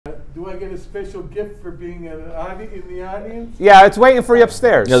I get a special gift for being in the audience? Yeah, it's waiting for you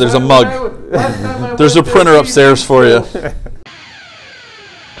upstairs. Yeah, there's a mug. There's a printer upstairs for you.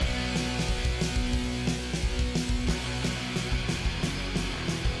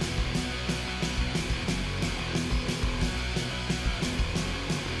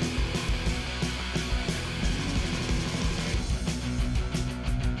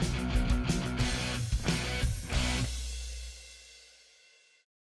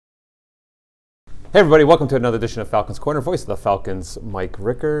 Hey everybody, welcome to another edition of Falcons Corner. Voice of the Falcons, Mike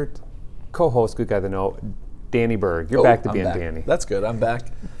Rickert. Co-host, good guy to know, Danny Berg. You're back to being Danny. That's good, I'm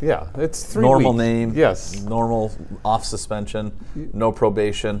back. Yeah, it's 3 Normal weeks. name. Yes. Normal off suspension, no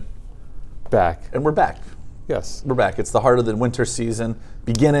probation. Back. And we're back. Yes. We're back. It's the heart of the winter season,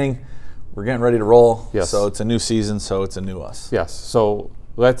 beginning. We're getting ready to roll. Yes. So it's a new season, so it's a new us. Yes. So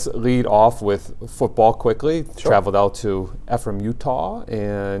let's lead off with football quickly. Sure. Traveled out to Ephraim, Utah,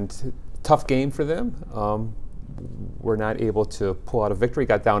 and tough game for them. We're not able to pull out a victory.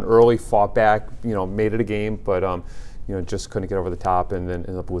 Got down early, fought back, made it a game, but just couldn't get over the top, and then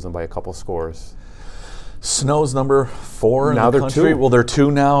ended up losing by a couple scores. Snow's number 4 now in the they're country. 2. Well, they're 2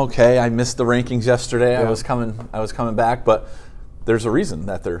 now. Okay, I missed the rankings yesterday. Yeah. I was coming back, but there's a reason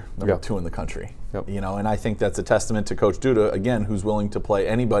that they're number 2 in the country. Yep. And I think that's a testament to Coach Duda, again, who's willing to play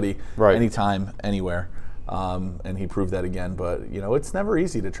anybody, anytime, anywhere. And he proved that again, but it's never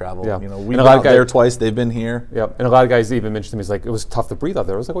easy to travel. Yeah. We've been out there twice. They've been here. Yep. And a lot of guys even mentioned to me, it's like it was tough to breathe out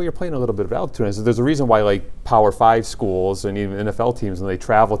there. I was like, well, you're playing a little bit of altitude. I said, there's a reason why like Power 5 schools and even NFL teams, when they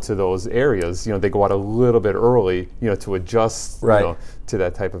travel to those areas, they go out a little bit early, to adjust, to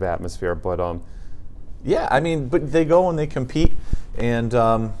that type of atmosphere. But yeah, I mean, but they go and they compete, and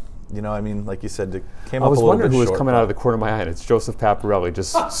like you said, it came up a little bit short. I was wondering who was coming out of the corner of my eye, and it's Joseph Paparelli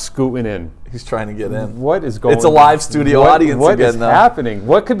just scooting in. He's trying to get in. What is going on? It's a live studio audience again, What is happening?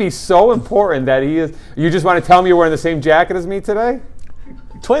 What could be so important that he is? You just want to tell me you're wearing the same jacket as me today?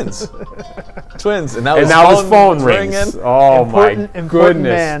 Twins. Twins. And now his phone rings. Ringing. Oh my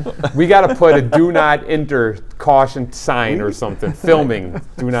goodness. Man. We got to put a do not enter caution sign or something. Filming,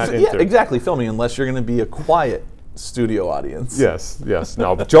 do not enter. Yeah, exactly, filming, unless you're going to be a quiet studio audience. Yes.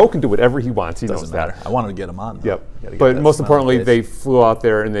 No, Joe can do whatever he wants. He Doesn't knows matter. that. I wanted to get him on, though. Yep. But most importantly, they flew out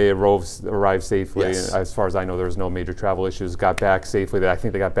there and they arrived safely. Yes. And as far as I know, there was no major travel issues. Got back safely. I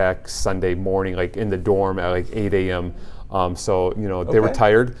think they got back Sunday morning, like in the dorm at like 8 a.m. So they were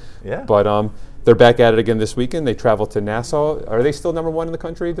tired. Yeah. But they're back at it again this weekend. They travel to Nassau. Are they still number 1 in the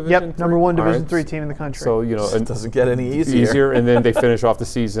country? Division Yep, three? number 1 Division 3 team in the country. So it doesn't get any easier. And then they finish off the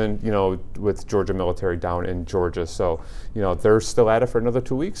season, with Georgia Military down in Georgia. So they're still at it for another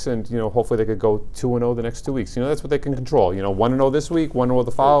 2 weeks, and hopefully they could go 2-0 the next 2 weeks. That's what they can control. 1-0 this week, 1-0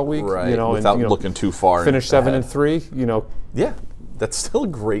 the following week. Right. Without looking too far. Finish 7-3. Yeah, that's still a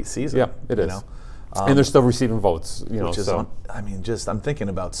great season. Yeah, it is. And they're still receiving votes. Which is, I'm thinking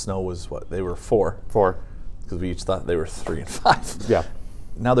about Snow was what they were 4. Because we each thought they were 3 and 5. Yeah.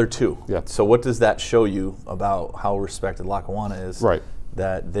 Now they're 2. Yeah. So what does that show you about how respected Lackawanna is? Right.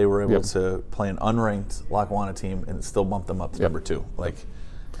 That they were able to play an unranked Lackawanna team and still bump them up to number 2. Like,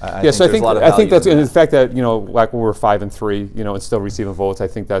 I think that's the fact that like we're 5-3, and still receiving votes. I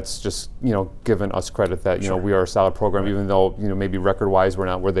think that's just giving us credit that we are a solid program, even though maybe record-wise we're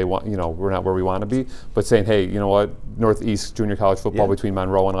not where they want, we're not where we want to be. But saying, hey, you know what, Northeast Junior College football between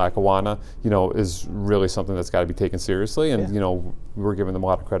Monroe and Lackawanna, is really something that's got to be taken seriously, and we're giving them a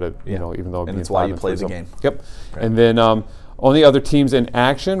lot of credit, even though and it's why you play the game. Yep. Right. And then only other teams in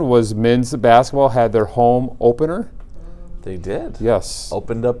action was men's basketball had their home opener. They did. Yes.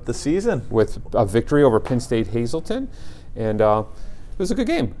 Opened up the season. With a victory over Penn State Hazleton. And it was a good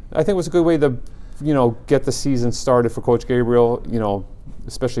game. I think it was a good way to, get the season started for Coach Gabriel,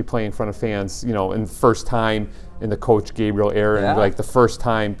 especially playing in front of fans, in the first time in the Coach Gabriel era, and like the first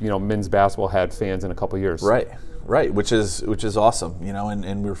time, men's basketball had fans in a couple years. Right, which is awesome,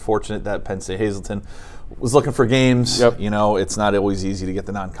 and we were fortunate that Penn State Hazleton was looking for games. Yep. It's not always easy to get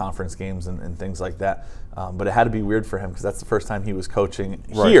the non-conference games and things like that. But it had to be weird for him because that's the first time he was coaching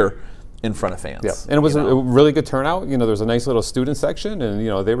here in front of fans. Yeah, and it was a really good turnout. There was a nice little student section,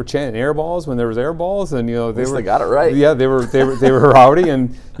 and they were chanting air balls when there was air balls, and they got it right. Yeah, they were rowdy,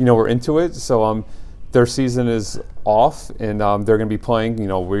 and were into it. So their season is off, and they're going to be playing.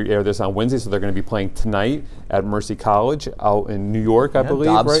 We air this on Wednesday, so they're going to be playing tonight at Mercy College out in New York, I believe.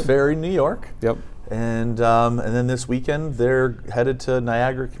 Dobbs Ferry, New York. Yep. And then this weekend they're headed to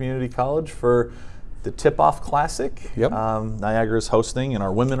Niagara Community College for the Tip-Off Classic. Yep. Niagara's hosting, and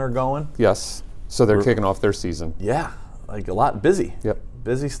our women are going. Yes. So they're kicking off their season. Yeah, like a lot busy. Yep.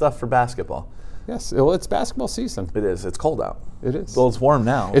 Busy stuff for basketball. Yes. Well, it's basketball season. It is. It's cold out. It is. Well, it's warm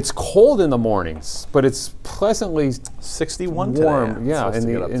now. It's cold in the mornings, but it's pleasantly 61 warm. today. Yeah,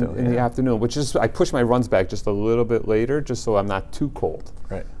 in the afternoon, which is I push my runs back just a little bit later, just so I'm not too cold.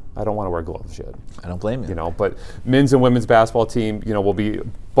 Right. I don't want to wear gloves yet. I don't blame you. You know, but men's and women's basketball team, you know, will be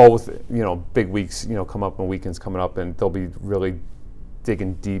both, you know, big weeks, you know, come up and weekends coming up, and they'll be really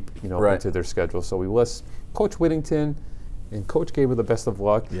digging deep, you know, into their schedule. So we list Coach Whittington and Coach gave her the best of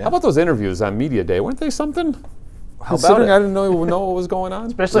luck. Yeah. How about those interviews on Media Day? Weren't they something? How about it? I didn't know what was going on.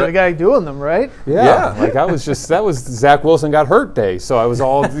 Especially the guy doing them, right? Yeah. Like I was just, that was Zach Wilson got hurt day. So I was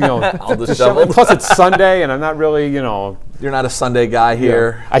all, you know, all disheveled. Plus it's Sunday and I'm not really, you know. You're not a Sunday guy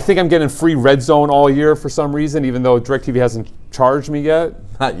here. Yeah. I think I'm getting free red zone all year for some reason, even though DirecTV hasn't charged me yet.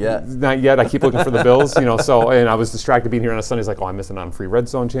 Not yet. Not yet. I keep looking for the bills, you know. So, and I was distracted being here on a Sunday. It's like, oh, I'm missing out on free red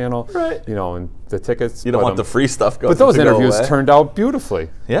zone channel. Right. You know, and the tickets. You don't want the free stuff going. But those interviews turned out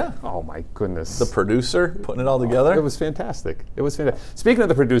beautifully. Yeah. Oh my goodness. The producer putting it all together. It was fantastic. It was fantastic. Speaking of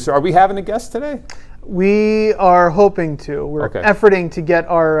the producer, are we having a guest today? We are hoping to. We're efforting to get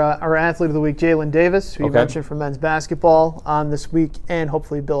our athlete of the week, Jalen Davis, who you mentioned for men's basketball, on this week, and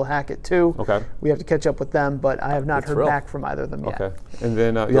hopefully Bill Hackett too. Okay. We have to catch up with them, but I have not heard back from either of them yet. Okay. And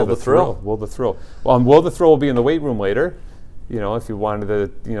then Will the Thrill. Will the Thrill. Well, Will the Thrill will be in the weight room later. You know, if you wanted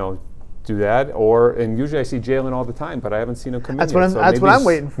to, you know, do that, and usually I see Jalen all the time, but I haven't seen him come in yet. That's what I'm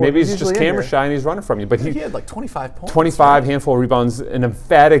waiting for. Maybe he's just camera shy and he's running from you. But he had like 25 points. 25 handful of rebounds, an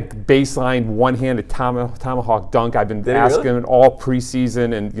emphatic baseline one-handed tomahawk dunk. I've been asking all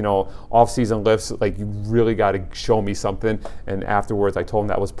preseason and, you know, off-season lifts, like, you really got to show me something. And afterwards, I told him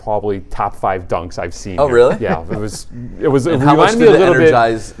that was probably top 5 dunks I've seen. Oh, really? Yeah, it reminded me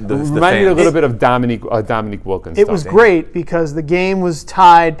a little bit of Dominique Wilkins. It was great because the game was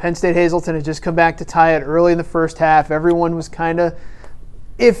tied. Penn State Hazleton had just come back to tie it early in the first half. Everyone was kind of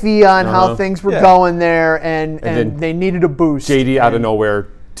iffy on how things were going there, and they needed a boost. JD out of nowhere,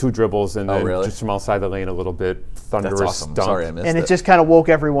 2 dribbles, and then just from outside the lane a little bit, thunderous dunk. Sorry, I missed it. And it just kind of woke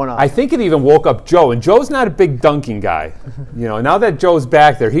everyone up. I think it even woke up Joe, and Joe's not a big dunking guy. You know, now that Joe's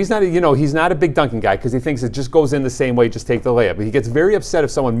back there, he's not a big dunking guy because he thinks it just goes in the same way, just take the layup. But he gets very upset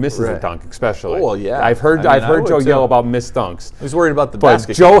if someone misses a dunk, especially. Oh, well, yeah. I've heard Joe yell about missed dunks. He's worried about the basket.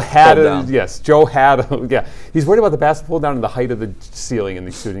 But Joe had he's worried about the basket pulled down and the height of the ceiling in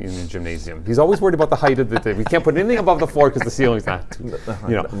the gymnasium. He's always worried about the height of the thing. We can't put anything above the floor because the ceiling's not,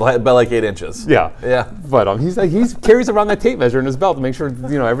 you know, by like 8 inches. Yeah. Yeah. But he carries around that tape measure in his belt to make sure,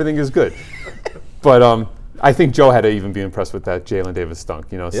 you know, everything is good. But I think Joe had to even be impressed with that Jalen Davis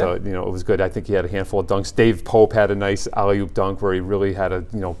dunk, you know, so, you know, it was good. I think he had a handful of dunks. Dave Pope had a nice alley-oop dunk where he really had to,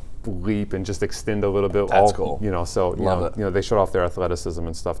 you know, leap and just extend a little bit. That's cool. You know, so, Love it. You know, they showed off their athleticism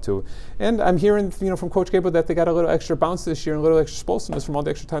and stuff too. And I'm hearing, you know, from Coach Gable that they got a little extra bounce this year and a little extra explosiveness from all the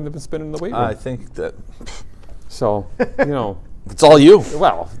extra time they've been spending in the weight room. I think that. So, you know. It's all you.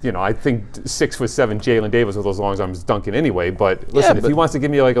 Well, you know, I think 6'7" Jalen Davis with those long arms dunking anyway. But listen, if he wants to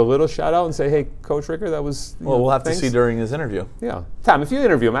give me like a little shout out and say, "Hey, Coach Rickert, that was," we'll have to see during his interview. Yeah, Tom, if you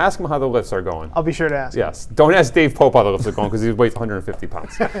interview him, ask him how the lifts are going. I'll be sure to ask. Yes, don't ask Dave Pope how the lifts are going because he weighs 150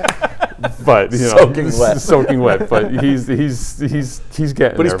 pounds. But you know, soaking wet. But he's getting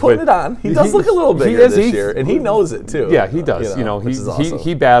there. But he's putting it on. He does look a little bigger this year, and he knows it too. Yeah, he does. You know,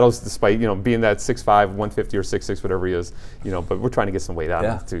 he battles despite, you know, being that 6'5", 150 or 6'6", whatever he is. You know, but we're trying to get some weight out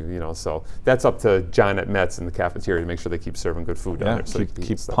of him too. You know, so that's up to John at Metz in the cafeteria to make sure they keep serving good food down there. So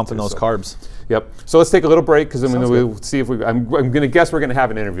keep pumping those carbs. Yep. So let's take a little break because we'll see if I'm going to guess we're going to have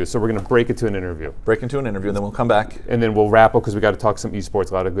an interview. So we're going to break into an interview. Break into an interview, and then we'll come back. And then we'll wrap up because we got to talk some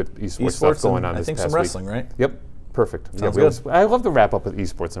esports. A lot of good esports stuff going on this past week. I think some wrestling, right? Yep. Perfect. Sounds good. I love the wrap up with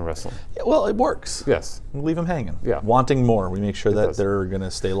esports and wrestling. Yeah, well, it works. Yes. We leave them hanging. Yeah. Wanting more. We make sure that they're going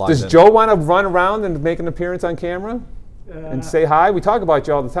to stay locked in. Does Joe want to run around and make an appearance on camera and say hi? We talk about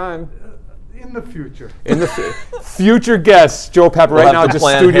you all the time. In the future. In the future guests, Joe Pepper. Right now, just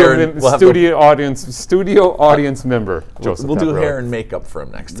studio audience member. Joseph We'll do Paparelli. hair and makeup for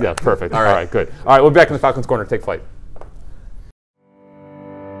him next time. Yeah, perfect. All right, good. All right, we'll be back in the Falcons Corner. Take flight.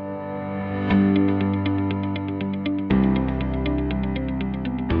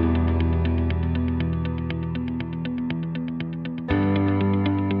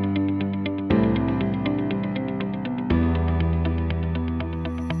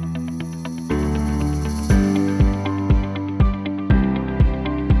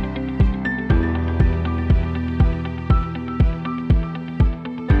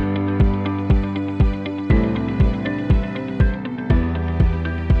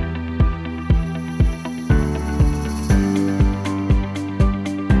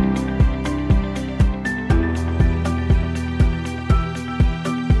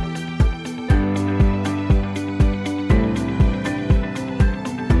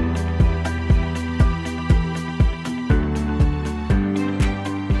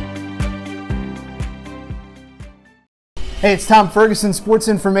 Hey, it's Tom Ferguson, Sports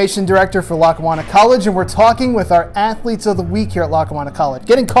Information Director for Lackawanna College, and we're talking with our Athletes of the Week here at Lackawanna College.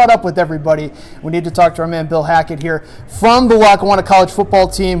 Getting caught up with everybody, we need to talk to our man Bill Hackett here from the Lackawanna College football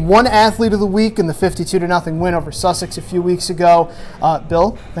team. One Athlete of the Week in the 52-0 win over Sussex a few weeks ago.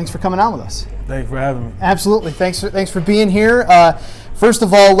 Bill, thanks for coming on with us. Thanks for having me. Absolutely. Thanks for being here. First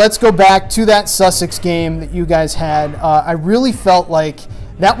of all, let's go back to that Sussex game that you guys had. I really felt like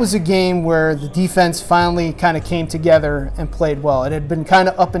that was a game where the defense finally kind of came together and played well. It had been kind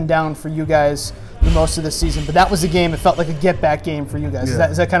of up and down for you guys for most of the season, but that was a game, it felt like a get-back game for you guys.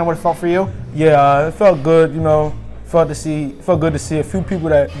 Yeah. Is that kind of what it felt for you? Yeah, it felt good, felt good to see a few people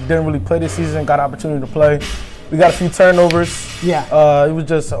that didn't really play this season got an opportunity to play. We got a few turnovers. Yeah. It was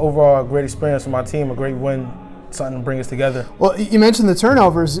just overall a great experience for my team, a great win. Something to bring us together. Well, you mentioned the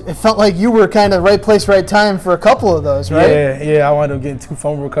turnovers. It felt like you were kind of right place, right time for a couple of those, right? Yeah. I wound up getting 2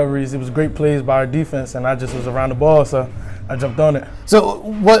 fumble recoveries. It was great plays by our defense, and I just was around the ball, so I jumped on it. So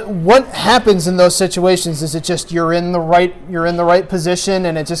what happens in those situations? Is it just you're in the right position,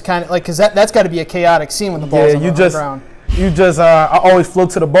 and it just kind of like, because that's got to be a chaotic scene when the ball's on the ground. I always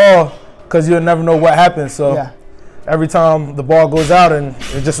float to the ball because you'll never know what happens. So. Yeah. Every time the ball goes out and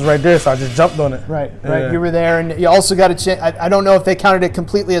it just was right there, so I just jumped on it. Right. You were there, and you also got a chance. I don't know if they counted it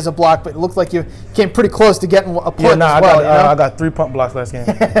completely as a block, but it looked like you came pretty close to getting a punt as well. I got 3 punt blocks last game.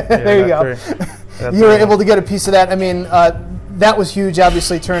 There you go. You were able to get a piece of that. I mean, that was huge,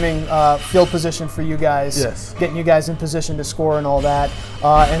 obviously turning field position for you guys, yes. Getting you guys in position to score and all that,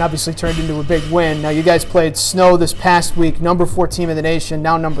 and obviously turned into a big win. Now, you guys played Snow this past week, number 4 team in the nation,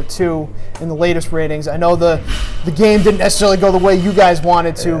 now number 2 in the latest ratings. I know the game didn't necessarily go the way you guys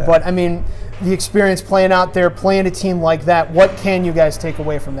wanted to, but, I mean, the experience playing out there, playing a team like that, what can you guys take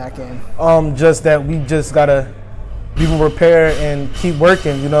away from that game? Just that we just got to be prepared and keep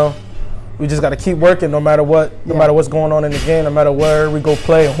working, We just got to keep working no matter what, no matter what's going on in the game, no matter where we go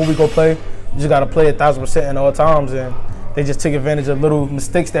play and who we go play. You just got to play 1,000% in all times, and they just took advantage of little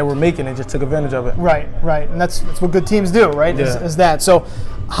mistakes that we're making and just took advantage of it. Right, and that's what good teams do, right? Yeah. Is that. So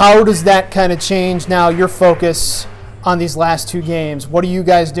how does that kind of change now your focus on these last 2 games? What are you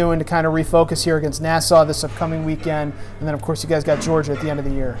guys doing to kind of refocus here against Nassau this upcoming weekend? And then, of course, you guys got Georgia at the end of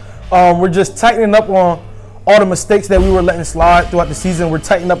the year. We're just tightening up on all the mistakes that we were letting slide throughout the season. We're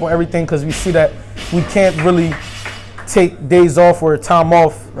tightening up on everything because we see that we can't really take days off or time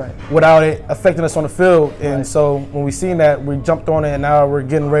off without it affecting us on the field. And so when we seen that, we jumped on it, and now we're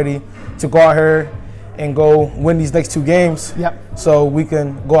getting ready to go out here and go win these next 2 games. So we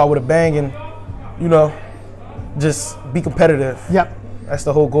can go out with a bang and, just be competitive. That's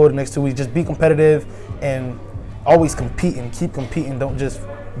the whole goal of the next 2 weeks. Just be competitive and always competing. Keep competing. Don't just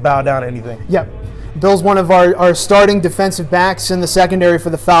bow down to anything. Bill's one of our starting defensive backs in the secondary for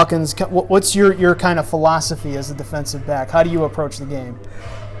the Falcons. What's your kind of philosophy as a defensive back? How do you approach the game?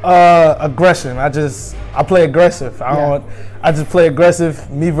 Aggression. I play aggressive. I just play aggressive.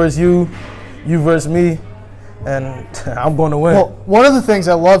 Me versus you, you versus me, and I'm going to win. Well, one of the things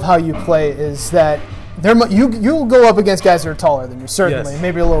I love how you play is that you'll go up against guys that are taller than you, certainly,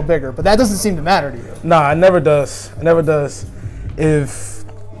 maybe a little bigger, but that doesn't seem to matter to you. Nah, it never does. It never does.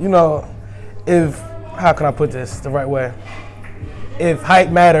 How can I put this the right way? If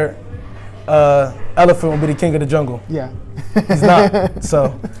height mattered, elephant would be the king of the jungle. He's not,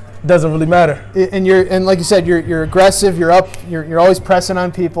 so it doesn't really matter. And like you said, you're aggressive. You're up. You're always pressing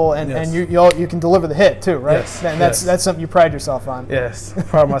on people, and you can deliver the hit too, right? And that's something you pride yourself on. Yes, I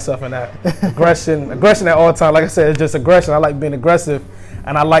pride myself in that. Aggression at all times. Like I said, it's just aggression. I like being aggressive,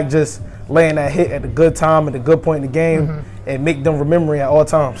 and I like just laying that hit at the good time, at the good point in the game, and make them remember it at all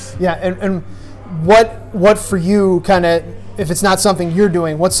times. And what for you kind of, if it's not something you're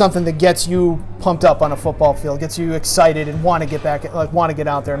doing, what's something that gets you pumped up on a football field, gets you excited and want to get back, want to get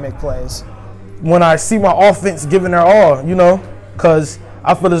out there and make plays? When I see my offense giving their all, because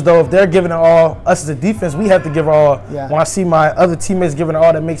I feel as though if they're giving it all, us as a defense, we have to give our all. When I see my other teammates giving it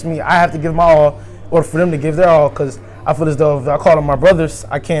all, that makes I have to give my all in order for them to give their all, because I feel as though if I call them my brothers,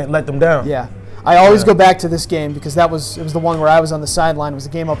 I can't let them down. I always go back to this game because it was the one where I was on the sideline. It was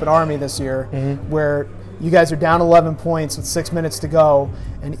a game up at Army this year where you guys are down 11 points with 6 minutes to go,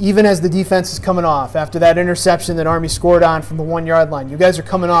 and even as the defense is coming off after that interception that Army scored on from the 1-yard line, you guys are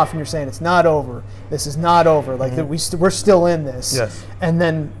coming off and you're saying it's not over. This is not over. Like we're still in this. And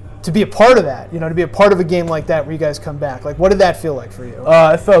then to be a part of that, to be a part of a game like that where you guys come back, like what did that feel like for you?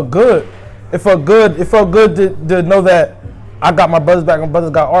 It felt good. It felt good. It felt good to know that I got my brothers back, my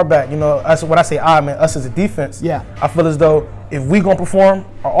brothers got our back. That's when I say I, man, us as a defense. I feel as though if we gonna perform,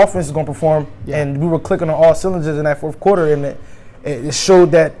 our offense is gonna perform, and we were clicking on all cylinders in that fourth quarter, and it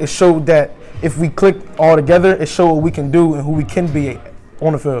showed that if we click all together, it showed what we can do and who we can be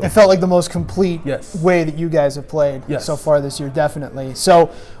on the field. It felt like the most complete Yes. way that you guys have played Yes. so far this year, definitely.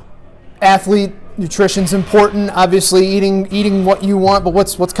 So, athlete nutrition's important. Obviously, eating what you want, but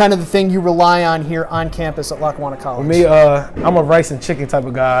what's kind of the thing you rely on here on campus at Lackawanna College? For me, I'm a rice and chicken type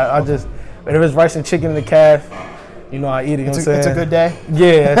of guy. If it's rice and chicken in the calf, you know, I eat it. You know what I'm saying? It's a good day.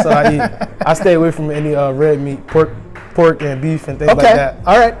 Yeah, that's all I eat. I stay away from any red meat, pork and beef and things like that.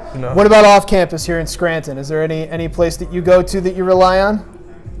 All right. You know. What about off campus here in Scranton? Is there any place that you go to that you rely on?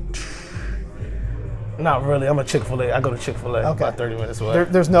 Not really. I'm a Chick-fil-A. I go to Chick-fil-A about 30 minutes away.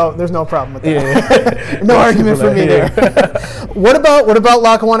 There's no problem with that. Yeah. No argument for me there. What about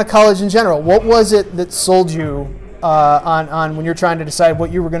Lackawanna College in general? What was it that sold you on when you're trying to decide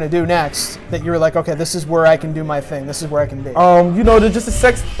what you were going to do next? That you were like, okay, this is where I can do my thing. This is where I can be. You know, just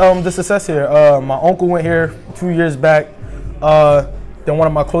the success here. My uncle went here 2 years back. Then one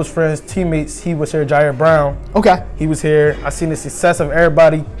of my close friends, teammates, he was here, Jair Brown. Okay. He was here. I seen the success of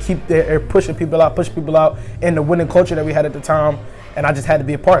everybody pushing people out, and the winning culture that we had at the time. And I just had to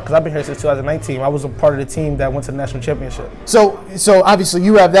be a part because I've been here since 2019. I was a part of the team that went to the national championship. So obviously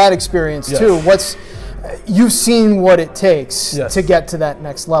you have that experience too. You've seen what it takes to get to that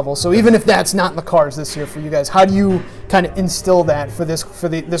next level. So even if that's not in the cards this year for you guys, how do you kind of instill that for this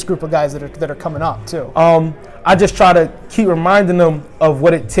group of guys that are coming up too? I just try to keep reminding them of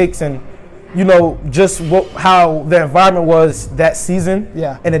what it takes, and you know, just how the environment was that season,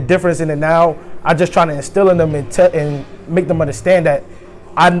 and the difference in it now. I just try to instill in them and make them understand that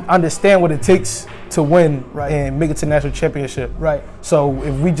I understand what it takes to win and make it to the national championship. Right. So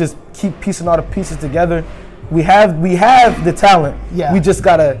if we just keep piecing all the pieces together, we have the talent. Yeah. We just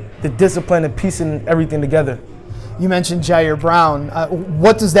the discipline and piecing everything together. You mentioned Jair Brown.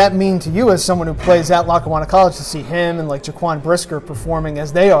 What does that mean to you as someone who plays at Lackawanna College to see him and like Jaquan Brisker performing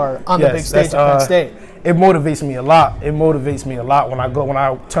as they are on the big stage at Penn State? It motivates me a lot. It motivates me a lot when I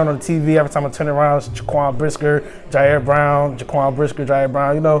turn on the TV. Every time I turn around, it's Jaquan Brisker, Jair Brown, Jaquan Brisker, Jair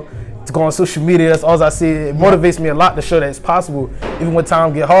Brown. You know, to go on social media, that's all I see. It motivates me a lot to show that it's possible. Even when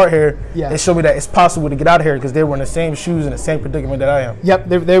times get hard here, it showed me that it's possible to get out of here because they were in the same shoes and the same predicament that I am. Yep,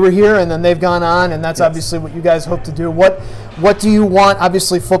 they were here and then they've gone on, and that's obviously what you guys hope to do. What do you want?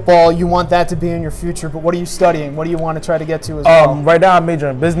 Obviously football, you want that to be in your future, but what are you studying? What do you want to try to get to as well? Right now I'm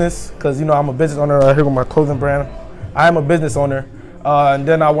majoring in business because, you know, I'm a business owner here with my clothing brand. I am a business owner. And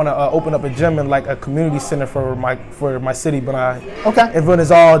then I want to open up a gym and like a community center for my city. But if when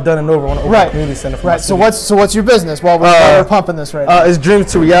it's all done and over, I want to open a community center for my city. So what's your business? While we're pumping this right now. It's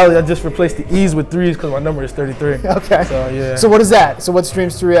Dreams to Reality. I just replaced the E's with 3's because my number is 33. Okay. So yeah. So what is that? So what's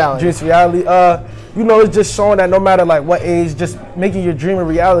Dreams to Reality? Dreams to Reality. You know, it's just showing that no matter like what age, just making your dream a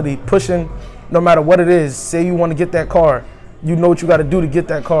reality, pushing no matter what it is. Say you want to get that car, you know what you got to do to get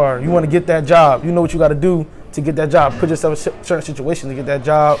that car. You want to get that job, you know what you got to do to get that job. Put yourself in certain situations to get that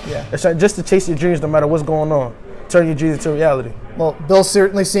job. Yeah. Just to chase your dreams no matter what's going on. Turn your dreams into reality. Well, Bill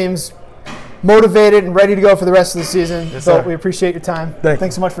certainly seems motivated and ready to go for the rest of the season. Yes, Bill, sir. we appreciate your time.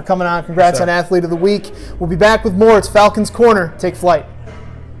 Thanks so much for coming on. Congrats on Athlete of the Week. We'll be back with more. It's Falcons Corner. Take flight.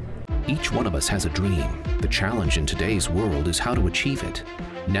 Each one of us has a dream. The challenge in today's world is how to achieve it.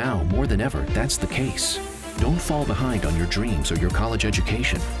 Now, more than ever, that's the case. Don't fall behind on your dreams or your college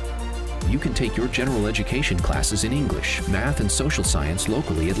education. You can take your general education classes in English, math, and social science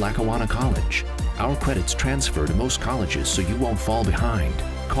locally at Lackawanna College. Our credits transfer to most colleges so you won't fall behind.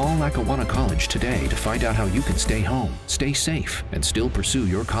 Call Lackawanna College today to find out how you can stay home, stay safe, and still pursue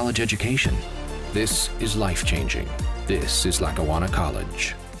your college education. This is life-changing. This is Lackawanna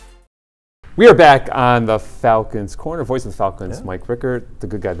College. We are back on the Falcons Corner. Voice of the Falcons, Mike Rickert, the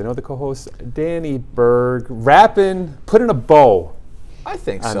good guy, the other co-host, Danny Berg, putting a bow. I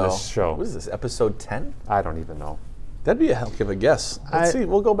think on so. This show. What is this, episode 10? I don't even know. That'd be a heck of a guess. Let's see.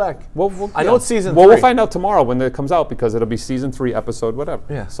 We'll go back. I know it's season 3. Well, we'll find out tomorrow when it comes out because it'll be season 3, episode whatever.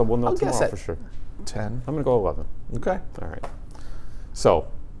 Yeah. So we'll know tomorrow for sure. 10. I'm going to go 11. Okay. All right. So,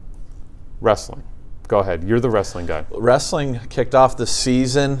 wrestling. Go ahead. You're the wrestling guy. Wrestling kicked off the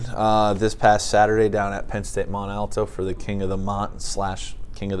season this past Saturday down at Penn State Mont Alto for the King of the Mont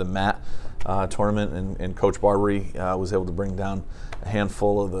 / King of the Mat tournament, and Coach Barbary was able to bring down a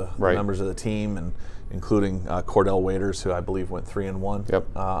handful of the members of the team, and including Cordell Waiters, who I believe went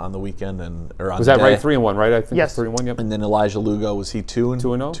 3-1 on the weekend, or on was that the right? day. 3-1, right? I think yes, 3-1. Yep. And then Elijah Lugo, was he 2-0?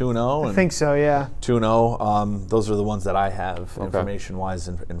 2-0. I think so. Yeah. 2-0. Those are the ones that I have information-wise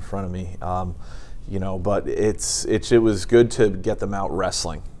in front of me. You know, but it was good to get them out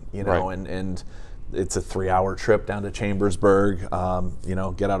wrestling. You know, and it's a 3-hour trip down to Chambersburg, get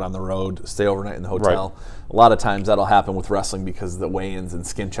out on the road, stay overnight in the hotel. Right. A lot of times that'll happen with wrestling because the weigh-ins and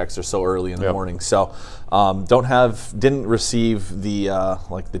skin checks are so early in the morning. So didn't receive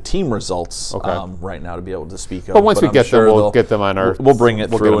the team results right now to be able to speak of. But once we get them, we'll get them on our. We'll bring it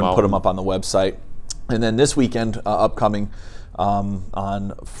through and put them up on the website. And then this weekend, upcoming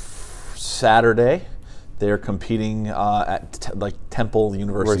on Saturday, they're competing at Temple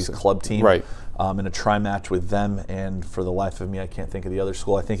University's club team. Right. In a tri-match with them, and for the life of me, I can't think of the other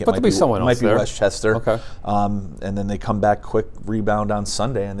school. I think it might be someone else there. Westchester. Okay. And then they come back quick rebound on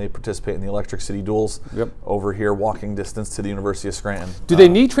Sunday, and they participate in the Electric City Duels over here, walking distance to the University of Scranton. Do they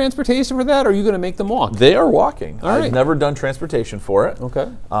need transportation for that, or are you going to make them walk? They are walking. All I've never done transportation for it.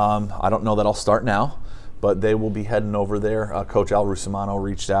 Okay. I don't know that I'll start now, but they will be heading over there. Coach Al Rusumano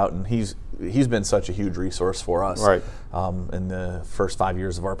reached out, and he's been such a huge resource for us in the first 5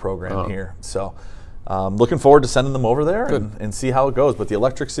 years of our program here. So looking forward to sending them over there and see how it goes. But the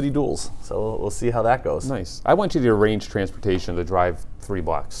Electric City Duels, so we'll see how that goes. Nice. I want you to arrange transportation to drive 3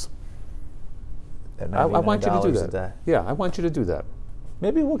 blocks. I want you to do that. Yeah, I want you to do that.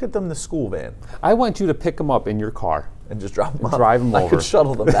 Maybe we'll get them the school van. I want you to pick them up in your car. And just drop them off. Drive them over. I could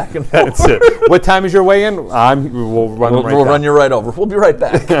shuttle them back and forth. That's it. What time is your weigh-in? We'll run you right over. We'll be right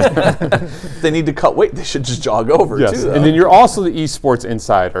back. If they need to cut weight, they should just jog over too. Though. And then you're also the esports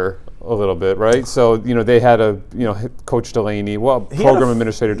insider a little bit, right? So they had Coach Delaney, program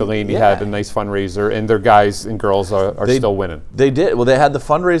administrator Delaney had a nice fundraiser, and their guys and girls are still winning. They did. Well, they had the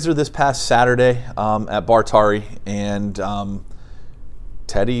fundraiser this past Saturday at Bartari, and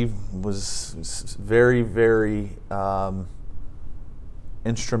Teddy was very, very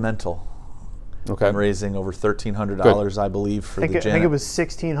instrumental in raising over $1,300, I believe, for the Janet. I think it was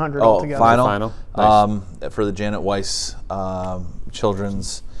 $1,600 altogether. Final. Nice. For the Janet Weiss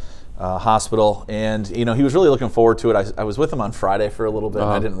Children's Hospital, and he was really looking forward to it. I was with him on Friday for a little bit,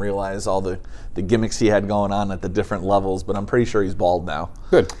 and I didn't realize all the gimmicks he had going on at the different levels, but I'm pretty sure he's bald now.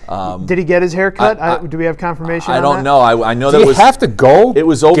 Good. Did he get his hair cut? Do we have confirmation? I on don't that? know. I know that it was. You have to go. It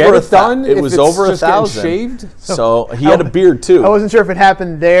was over it was over 1,000 shaved. So he had a beard too. I wasn't sure if it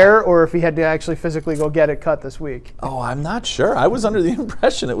happened there or if he had to actually physically go get it cut this week. Oh, I'm not sure. I was under the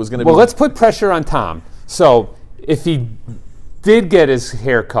impression it was going to be. Well, let's put pressure on Tom. So if he did get his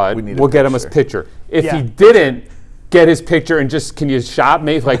hair cut, we'll get him his picture. If he didn't get his picture and can you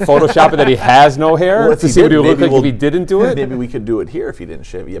Photoshop it that he has no hair to see what he would look like if he didn't do it? Maybe we could do it here if he didn't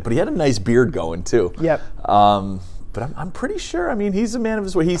shave it yet. But he had a nice beard going too. Yep. But I'm pretty sure. I mean, he's a man of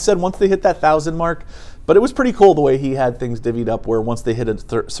his word. He said once they hit that 1,000 mark, but it was pretty cool the way he had things divvied up. Where once they hit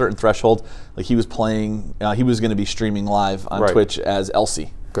a certain threshold, like he was playing, he was going to be streaming live on Twitch as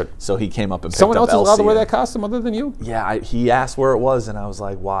Elsie. Good. So he came up and picked Someone up else is allowed to wear that costume other than you? Yeah, he asked where it was, and I was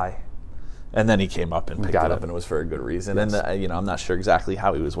like, why? And then he came up and picked it up, and it was for a good reason. Yes. And I'm not sure exactly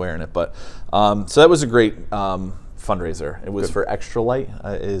how he was wearing it, but so that was a great fundraiser. It was for Extra Light.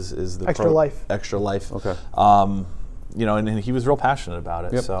 Is the Life. Extra Life. Okay. And he was real passionate about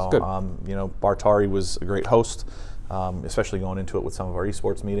it. Yep, so good. Bartari was a great host. Especially going into it with some of our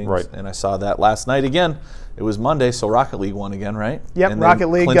esports meetings. Right. And I saw that last night again. It was Monday, so Rocket League won again, right? Yep, and Rocket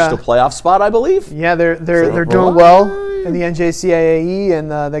League clinched a playoff spot, I believe. Yeah, they're doing well in the NJCAAE,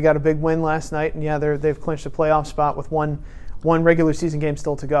 and they got a big win last night. And they've clinched a playoff spot with one regular season game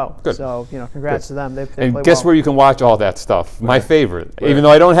still to go. Good. So congrats to them. They and guess where you can watch all that stuff? My favorite, even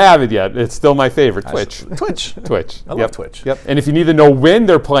though I don't have it yet, it's still my favorite. Twitch. Twitch. I love Twitch. Yep. And if you need to know when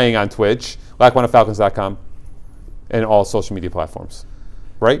they're playing on Twitch, LackawannaFalcons.com. And all social media platforms,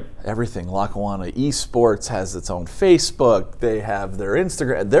 right? Everything. Lackawanna Esports has its own Facebook. They have their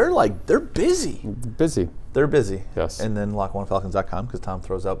Instagram. They're busy. They're busy. Yes. And then LackawannaFalcons.com, because Tom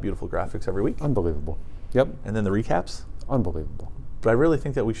throws out beautiful graphics every week. Unbelievable. Yep. And then the recaps. Unbelievable. But I really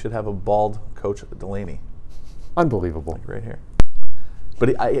think that we should have a bald Coach Delaney. Unbelievable. Like right here.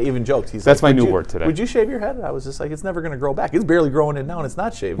 But I even joked. That's my new word today. Would you shave your head? And I was just like, it's never going to grow back. It's barely growing in now, and it's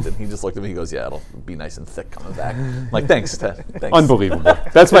not shaved. And he just looked at me. He goes, "Yeah, it'll be nice and thick coming back." I'm like, thanks, Ted. Thanks. Unbelievable.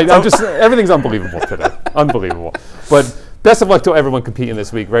 That's everything's unbelievable today. Unbelievable. But best of luck to everyone competing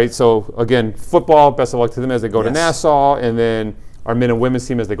this week, right? So again, football. Best of luck to them as they go to Nassau, and then our men and women's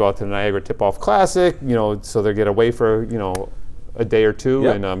team as they go out to the Niagara Tip-Off Classic. So they get away for a day or two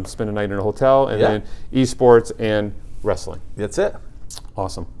and spend a night in a hotel, and then esports and wrestling. That's it.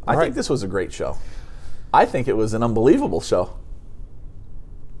 Awesome. I think this was a great show. I think it was an unbelievable show.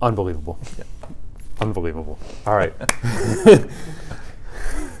 Unbelievable. Yeah. Unbelievable. All right.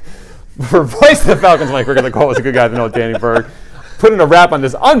 For Voice of the Falcons, Mike Rickert, the call was a good guy to know, Danny Berg. Putting a wrap on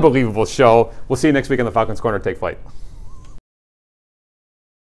this unbelievable show. We'll see you next week on the Falcons Corner. Take flight.